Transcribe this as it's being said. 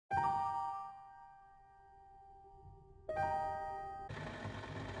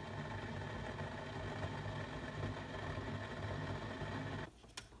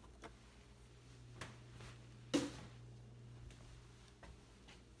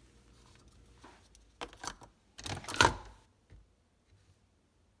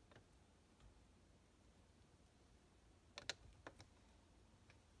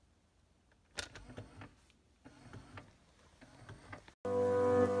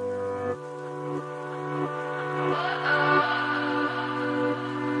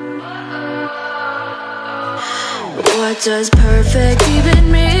What does perfect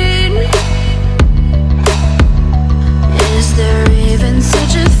even mean? Is there even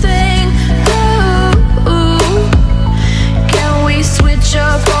such a thing? Ooh, can we switch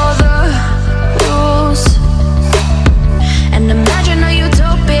up all the rules and imagine a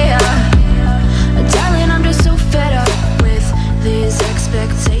utopia? Darling, I'm just so fed up with these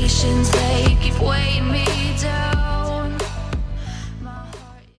expectations. They keep weighing me down. My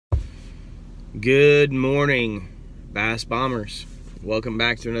heart... Good morning, Bass Bombers. Welcome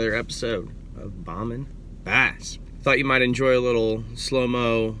back to another episode of Bombin' Bass. Thought you might enjoy a little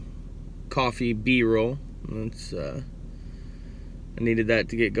slow-mo coffee B-roll. I needed that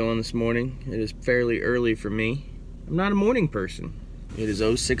to get going this morning. It is fairly early for me. I'm not a morning person. It is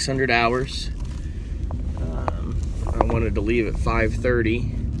 0600 hours. I wanted to leave at 5:30,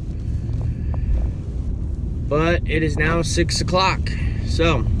 but it is now 6 o'clock.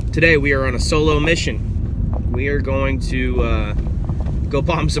 So today we are on a solo mission. We are going to go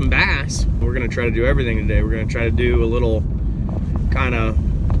bomb some bass. We're going to try to do everything today. We're going to try to do a little kind of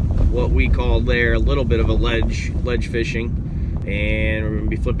what we call there a little bit of a ledge fishing, and we're going to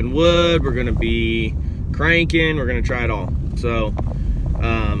be flipping wood. We're going to be cranking. We're going to try it all. So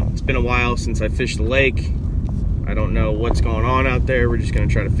it's been a while since I fished the lake. I don't know what's going on out there. We're just going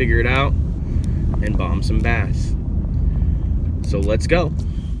to try to figure it out and bomb some bass. So let's go.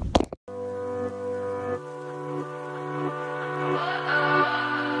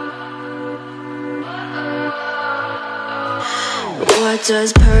 What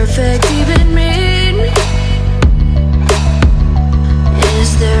does perfect even mean?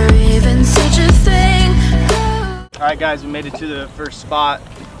 Is there even such a thing? Alright guys, we made it to the first spot.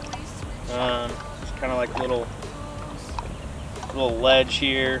 It's kind of like a little ledge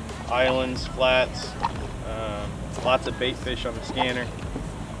here, islands, flats, lots of bait fish on the scanner.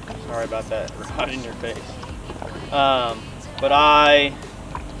 Sorry about that rod in your face. But I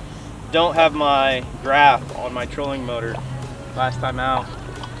don't have my graph on my trolling motor. Last time out,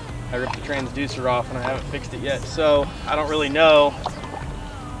 I ripped the transducer off and I haven't fixed it yet, so I don't really know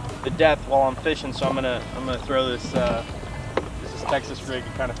the depth while I'm fishing. So I'm gonna throw this this is Texas rig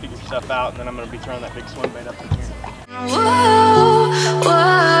to kind of figure stuff out, and then I'm gonna be throwing that big swim bait up in here. Whoa,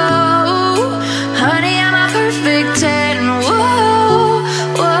 whoa, honey, I'm a perfect 10. Whoa,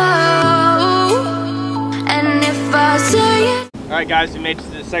 whoa, and if I say it. All right, guys, we made it to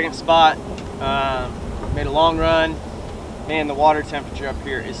the second spot. Made a long run. Man, the water temperature up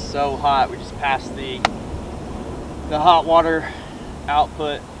here is so hot. We just passed the hot water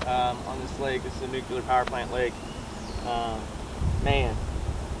output on this lake. This is a nuclear power plant lake. Man,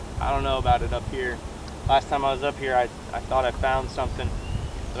 I don't know about it up here. Last time I was up here, I thought I found something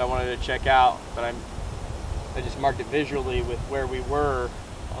that I wanted to check out, but I just marked it visually with where we were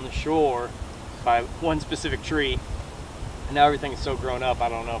on the shore by one specific tree. And now everything is so grown up, I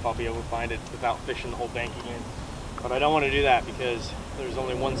don't know if I'll be able to find it without fishing the whole bank again. But I don't want to do that because there's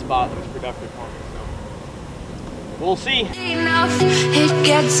only one spot that's productive for me, so we'll see. Enough, it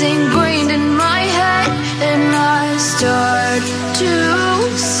gets ingrained in my head, and I start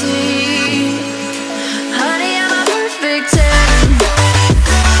to see, honey, I'm a perfect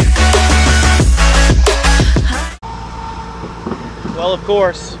 10. Well, of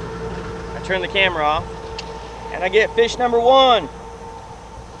course, I turn the camera off and I get fish number one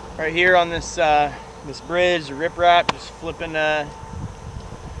right here on this this bridge, the riprap, just flipping a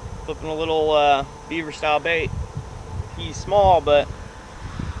little beaver style bait. He's small, but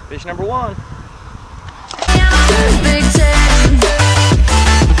fish number one.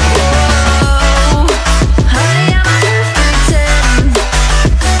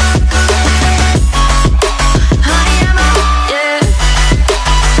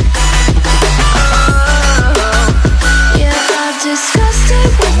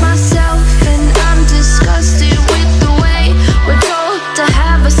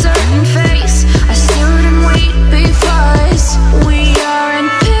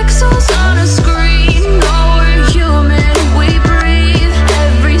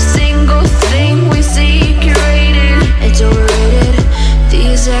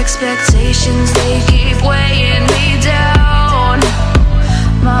 Expectations, they keep weighing me down.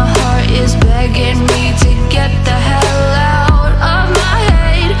 My heart is begging me to get the hell out of my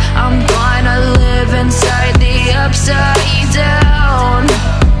head. I'm gonna live inside the upside down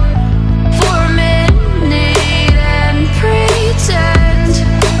for a minute and pretend,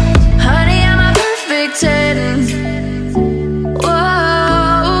 honey, I'm a perfect 10.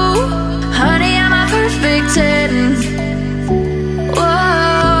 Whoa, honey, I'm a perfect 10.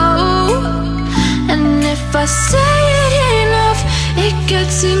 If I say it enough, it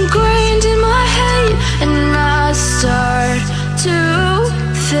gets ingrained in my head, and I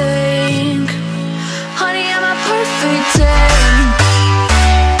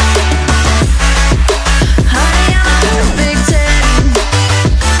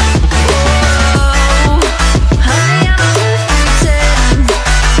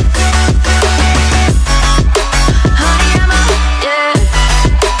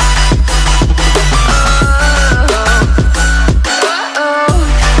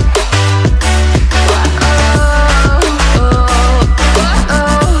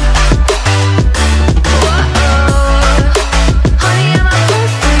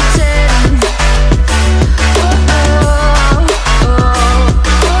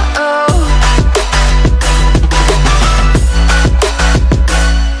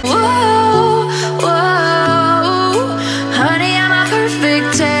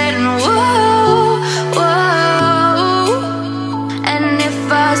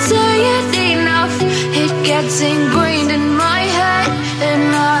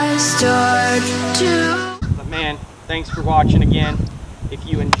thanks for watching again. If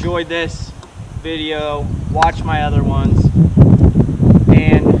you enjoyed this video, watch my other ones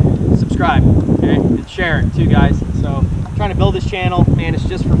and subscribe, okay? And share it too, guys. So I'm trying to build this channel, man. It's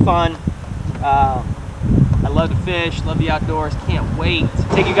just for fun. I love to fish, love the outdoors. Can't wait to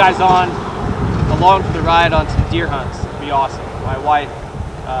take you guys along for the ride on some deer hunts. It'll be awesome. My wife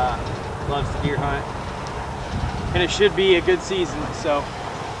loves to deer hunt, and it should be a good season. So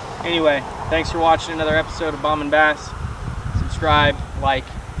anyway, thanks for watching another episode of Bomb and Bass. Subscribe, like,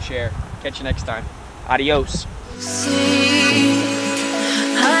 share. Catch you next time. Adios. See,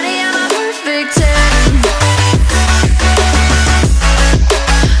 honey, I'm a perfect 10.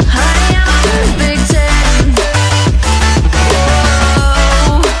 Honey, I'm a perfect 10.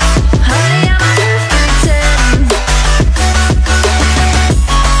 Whoa, honey, I'm a perfect 10.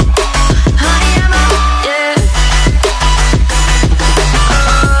 Honey, I'm a, yeah.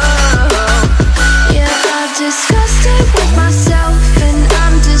 Oh, yeah, I've discussed it with myself, and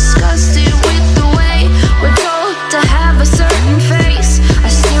I'm disgusted with the way we're told to have a certain face, a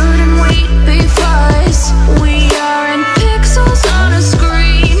certain weight, because we aren't pixels on a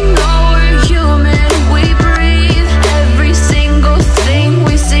screen. No, we're human, we breathe. Every single thing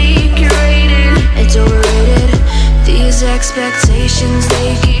we see curated, it's overrated. These expectations,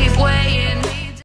 they keep waiting.